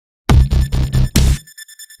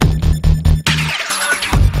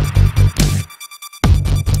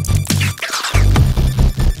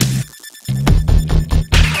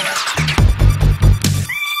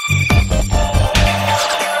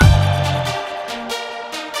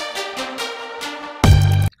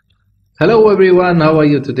Hello everyone, how are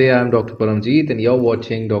you today? I'm Dr. Paramjeet and you're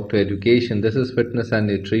watching Dr. Education. This is fitness and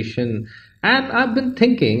nutrition, and I've been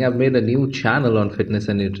thinking I've made a new channel on fitness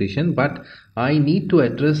and nutrition, but I need to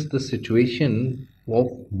address the situation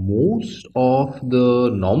of most of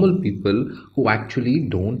the normal people who actually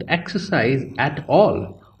don't exercise at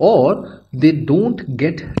all, or they don't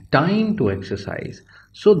get time to exercise.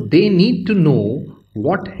 So they need to know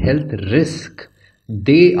what health risk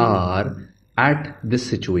they are at this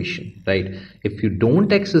situation, right? If you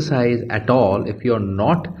don't exercise at all, if you're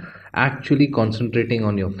not actually concentrating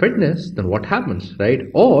on your fitness, then what happens, right?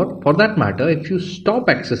 Or for that matter, if you stop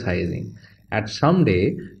exercising, at some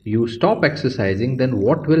day you stop exercising, then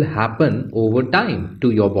what will happen over time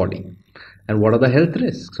to your body, and what are the health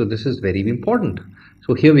risks? So this is very important.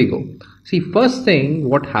 So here we go. See, first thing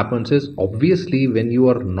what happens is, obviously when you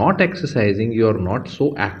are not exercising, you are not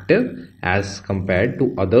so active as compared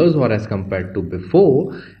to others or as compared to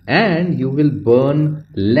before, and you will burn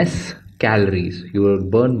less calories. You will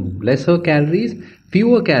burn lesser calories,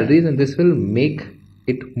 fewer calories, and this will make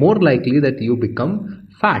it more likely that you become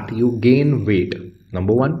fat, you gain weight.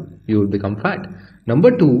 Number one, you will become fat.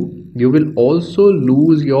 Number two, you will also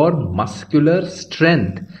lose your muscular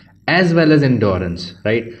strength as well as endurance,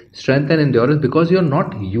 right? Strength and endurance, because you're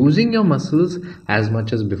not using your muscles as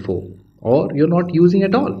much as before, or you're not using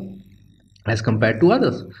at all as compared to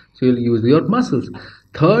others. So you'll use your muscles.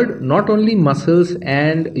 Third, not only muscles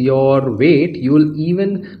and your weight, you will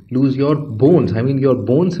even lose your bones. I mean, your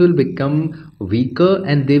bones will become weaker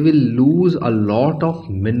and they will lose a lot of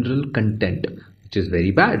mineral content, which is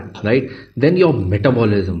very bad, right? Then your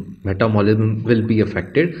metabolism will be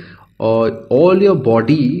affected. All your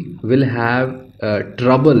body will have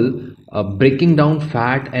trouble breaking down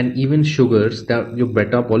fat and even sugars. That your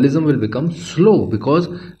metabolism will become slow because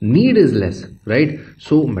need is less, right?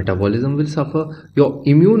 So metabolism will suffer. Your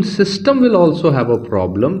immune system will also have a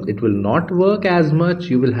problem. It will not work as much.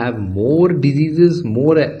 You will have more diseases,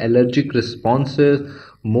 more allergic responses,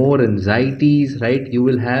 more anxieties, right? You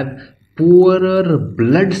will have poorer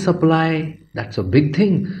blood supply. That's a big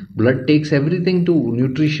thing. Blood takes everything to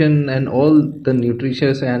nutrition, and all the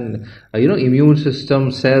nutritious and immune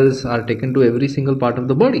system cells are taken to every single part of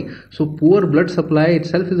the body. So poor blood supply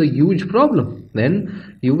itself is a huge problem.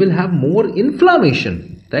 Then you will have more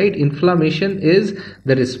inflammation, right? Inflammation is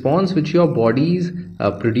the response which your bodies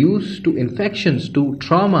produce to infections, to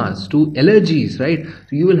traumas, to allergies, right?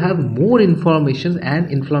 So you will have more inflammation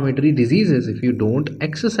and inflammatory diseases if you don't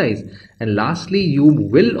exercise. And lastly, you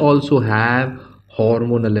will also have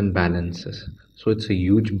hormonal imbalances. So it's a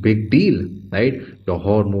huge big deal, right? Your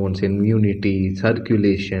hormones, immunity,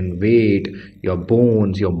 circulation, weight, your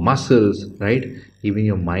bones, your muscles, right? Even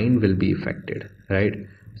your mind will be affected, right?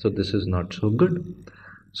 So this is not so good.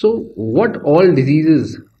 So what all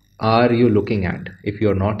diseases are you looking at if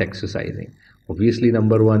you're not exercising? Obviously,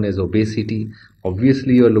 number one is obesity.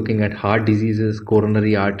 Obviously, you're looking at heart diseases,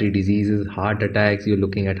 coronary artery diseases, heart attacks. You're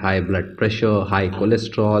looking at high blood pressure, high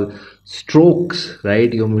cholesterol, strokes,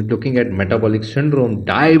 right? You're looking at metabolic syndrome,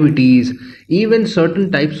 diabetes, even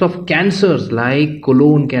certain types of cancers like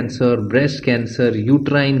colon cancer, breast cancer,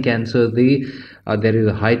 uterine cancer. There is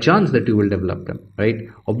a high chance that you will develop them, right?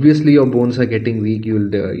 Obviously, your bones are getting weak. You'll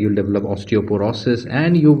develop osteoporosis,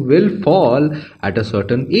 and you will fall at a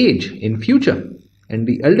certain age in future, in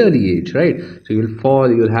the elderly age, right? So you'll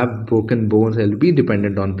fall, you'll have broken bones, you'll be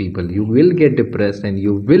dependent on people, you will get depressed, and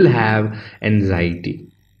you will have anxiety.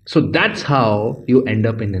 So that's how you end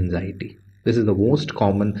up in anxiety. This is the most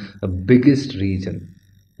common, the biggest reason.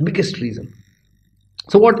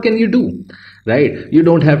 So what can you do, right? You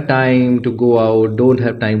don't have time to go out, don't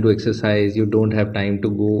have time to exercise, you don't have time to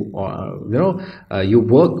go, you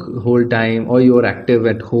work whole time, or you're active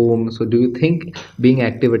at home. So do you think being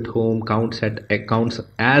active at home counts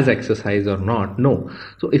as exercise or not? No.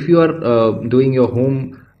 So if you are doing your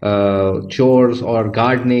home chores or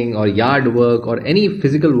gardening or yard work or any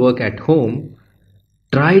physical work at home,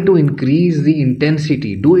 try to increase the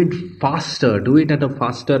intensity. Do it faster. Do it at a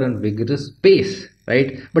faster and vigorous pace,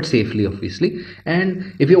 right? But safely, obviously.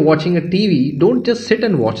 And if you're watching a TV, don't just sit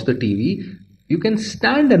and watch the TV. You can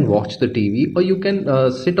stand and watch the TV, or you can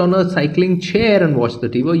sit on a cycling chair and watch the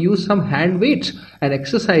TV, or use some hand weights and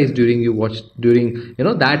exercise during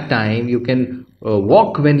that time. You can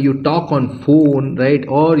walk when you talk on phone, right?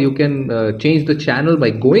 Or you can change the channel by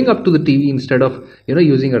going up to the TV instead of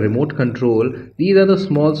using a remote control. These are the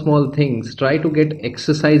small things. Try to get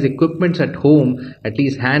exercise equipments at home, at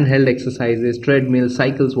least handheld exercises, treadmills,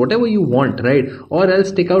 cycles, whatever you want, right? Or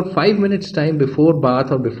else take out 5 minutes time before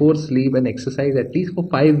bath or before sleep and exercise at least for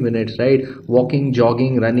 5 minutes, right? Walking,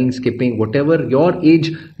 jogging, running, skipping, whatever your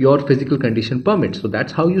age, your physical condition permits. So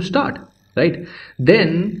that's how you start, right?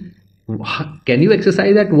 Then can you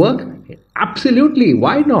exercise at work? Absolutely.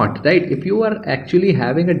 Why not? Right? If you are actually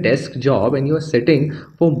having a desk job and you are sitting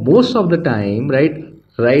for most of the time, right,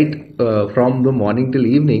 from the morning till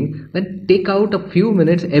evening, then take out a few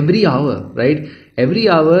minutes every hour, right? Every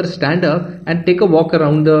hour, stand up and take a walk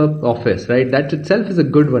around the office, right? That itself is a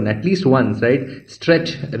good one, at least once, right?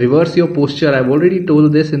 Stretch, reverse your posture. I've already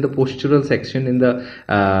told this in the postural section, in the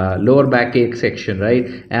lower backache section, right?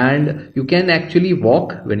 And you can actually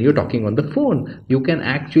walk when you're talking on the phone. You can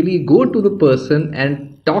actually go to the person and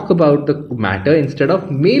talk about the matter instead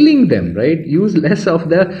of mailing them, right? Use less of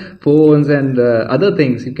the phones and other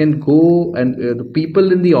things. You can go and the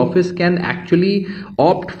people in the office can actually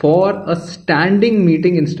opt for a standing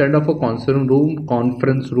meeting instead of a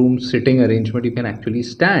conference room sitting arrangement. You can actually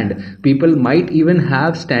stand. People might even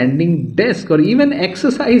have standing desk, or even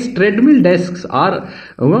exercise treadmill desks are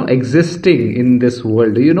existing in this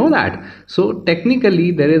world. Do you know that? So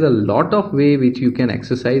technically there is a lot of way which you can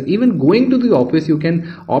exercise. Even going to the office, you can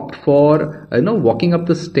opt for walking up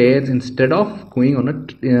the stairs instead of going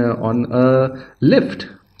on a lift.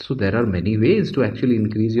 So there are many ways to actually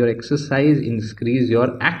increase your exercise, increase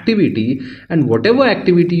your activity, and whatever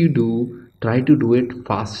activity you do, try to do it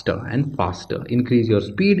faster and faster. Increase your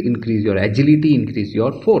speed, increase your agility, increase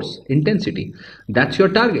your force, intensity. That's your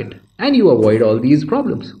target, and you avoid all these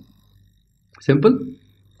problems. Simple.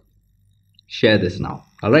 Share this now.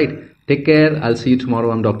 All right. Take care. I'll see you tomorrow.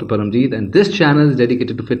 I'm Dr. Paramjeet, and this channel is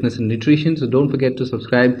dedicated to fitness and nutrition. So don't forget to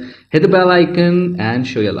subscribe, hit the bell icon, and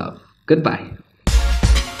show your love. Goodbye.